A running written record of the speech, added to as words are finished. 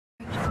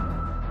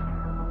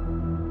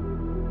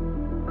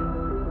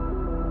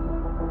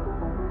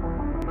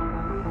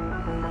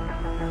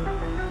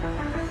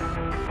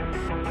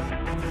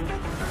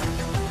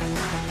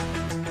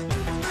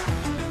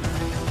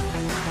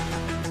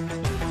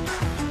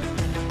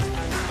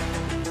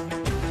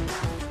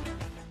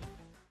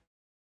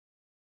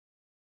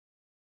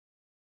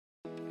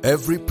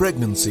Every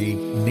pregnancy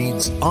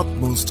needs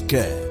utmost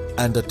care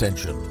and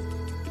attention.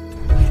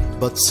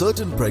 But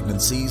certain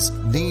pregnancies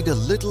need a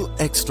little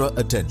extra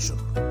attention.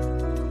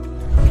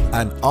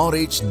 An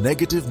Rh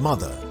negative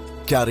mother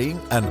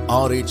carrying an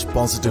Rh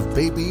positive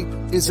baby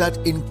is at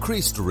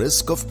increased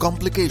risk of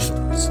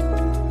complications.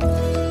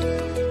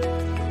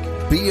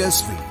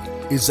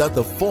 BSV is at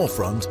the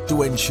forefront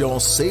to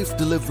ensure safe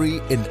delivery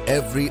in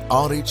every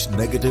Rh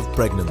negative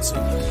pregnancy.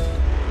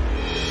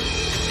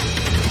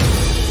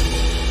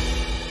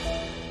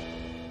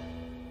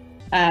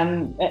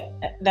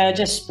 They're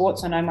just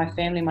sports. I know my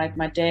family, my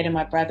dad and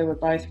my brother were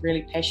both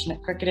really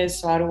passionate cricketers,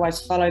 so I'd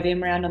always follow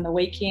them around on the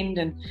weekend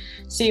and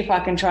see if I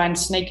can try and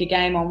sneak a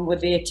game on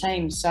with their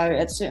team. So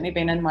it's certainly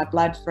been in my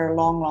blood for a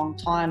long, long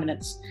time, and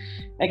it's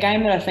a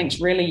game that I think is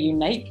really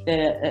unique, that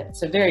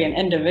it's a very an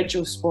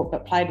individual sport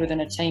but played within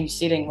a team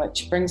setting,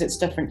 which brings its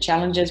different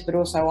challenges but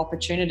also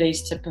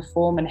opportunities to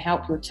perform and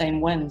help your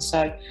team win.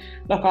 So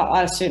look,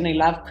 I certainly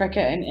love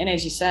cricket, and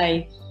as you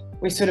say,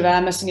 we sort of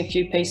are missing a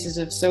few pieces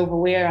of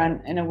silverware,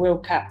 and a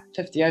World Cup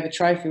 50 over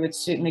trophy would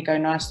certainly go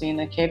nicely in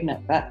the cabinet.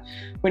 But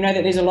we know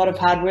that there's a lot of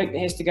hard work that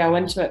has to go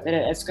into it, that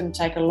it's going to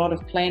take a lot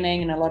of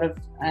planning and a lot of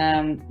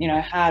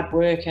hard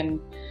work and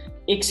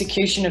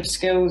execution of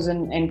skills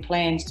and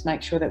plans to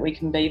make sure that we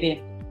can be there.